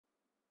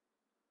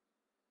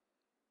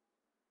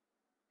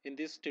In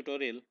this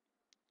tutorial,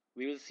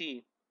 we will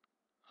see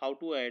how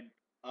to add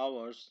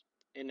hours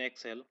in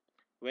Excel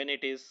when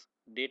it is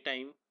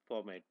datetime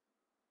format.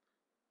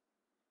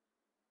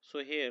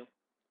 So here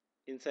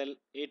in cell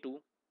A2,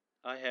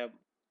 I have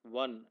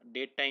one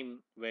datetime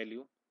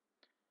value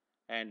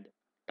and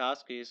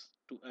task is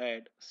to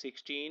add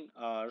 16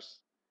 hours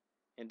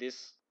in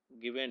this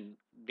given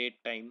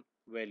datetime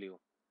value.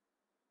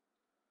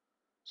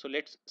 So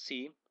let's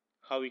see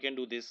how we can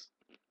do this.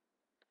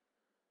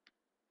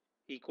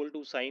 Equal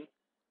to sign,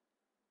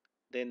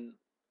 then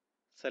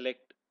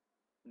select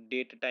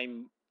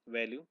datetime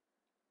value.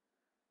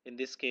 In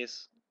this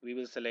case, we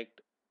will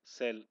select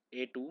cell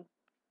A2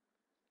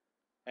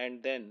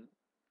 and then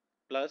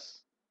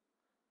plus.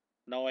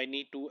 Now I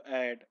need to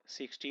add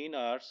 16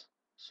 hours,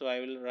 so I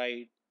will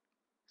write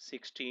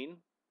 16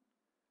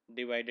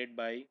 divided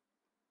by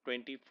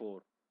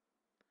 24.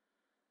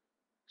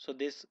 So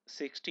this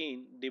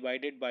 16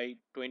 divided by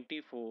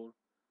 24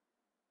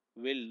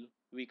 will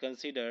we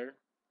consider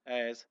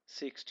as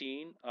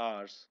 16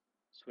 hours.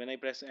 So when I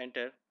press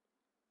enter,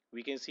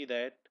 we can see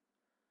that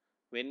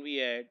when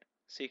we add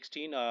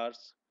 16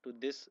 hours to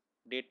this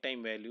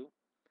datetime value,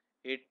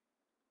 it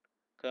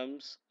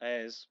comes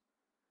as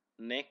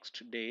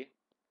next day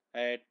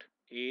at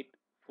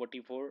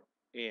 8:44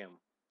 am.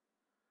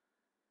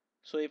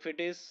 So if it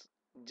is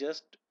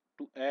just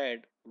to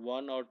add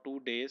 1 or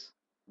 2 days,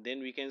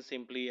 then we can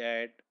simply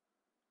add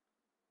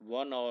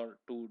 1 or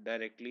 2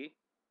 directly.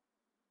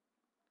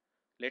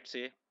 Let's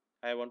say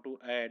I want to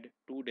add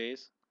 2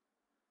 days,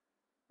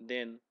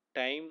 then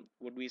time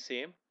would be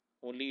same,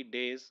 only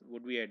days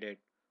would be added.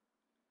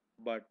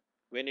 But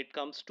when it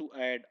comes to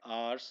add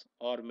hours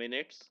or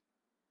minutes,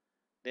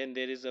 then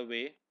there is a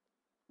way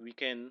we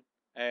can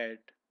add.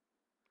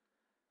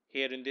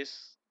 Here in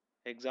this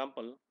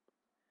example,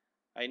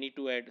 I need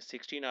to add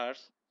 16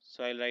 hours,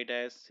 so I'll write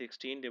as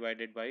 16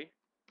 divided by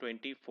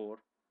 24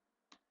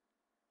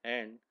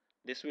 and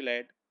this will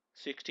add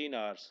 16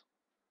 hours.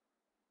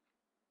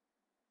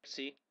 Let's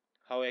see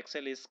how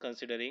Excel is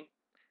considering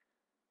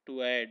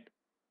to add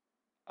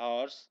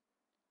hours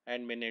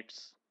and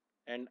minutes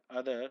and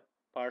other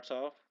parts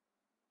of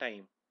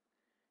time.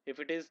 If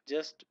it is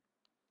just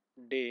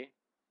day,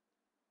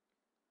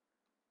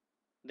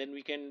 then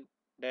we can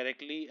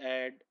directly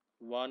add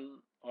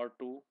 1 or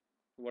 2,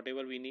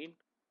 whatever we need.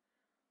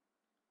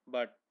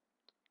 But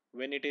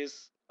when it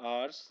is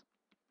hours,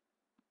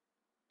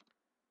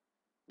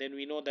 then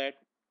we know that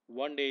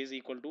 1 day is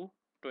equal to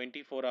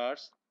 24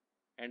 hours,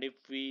 and if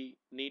we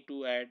need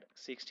to add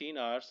 16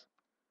 hours,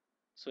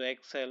 so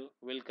Excel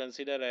will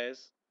consider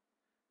as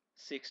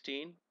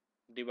 16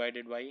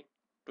 divided by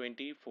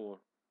 24,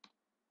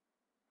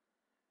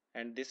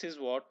 and this is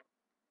what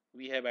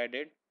we have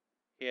added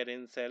here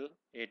in cell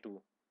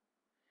A2.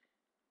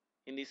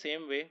 In the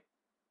same way,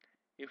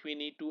 if we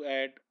need to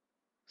add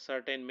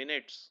certain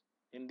minutes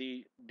in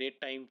the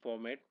date time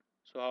format,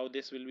 so how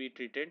this will be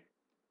treated?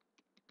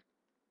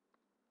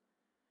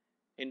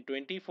 In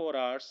 24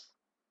 hours,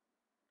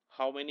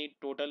 how many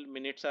total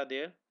minutes are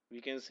there?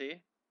 We can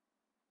say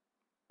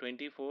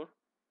 24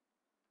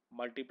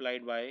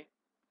 multiplied by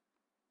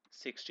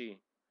 60.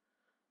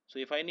 So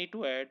if I need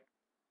to add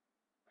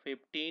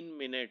 15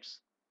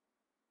 minutes,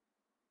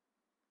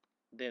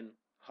 then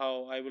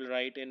how I will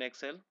write in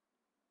Excel?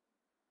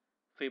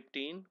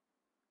 15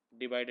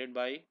 divided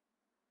by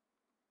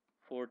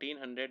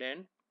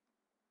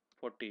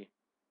 1440.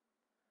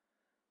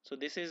 So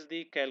this is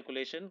the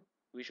calculation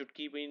we should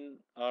keep in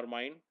our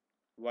mind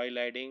while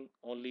adding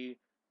only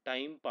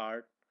time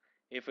part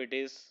if it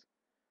is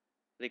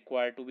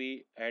required to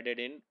be added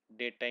in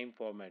datetime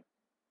format.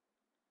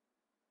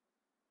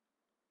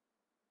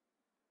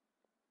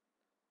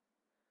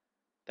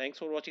 Thanks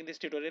for watching this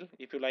tutorial.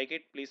 If you like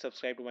it, please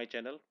subscribe to my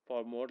channel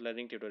for more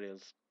learning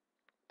tutorials.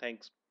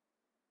 Thanks.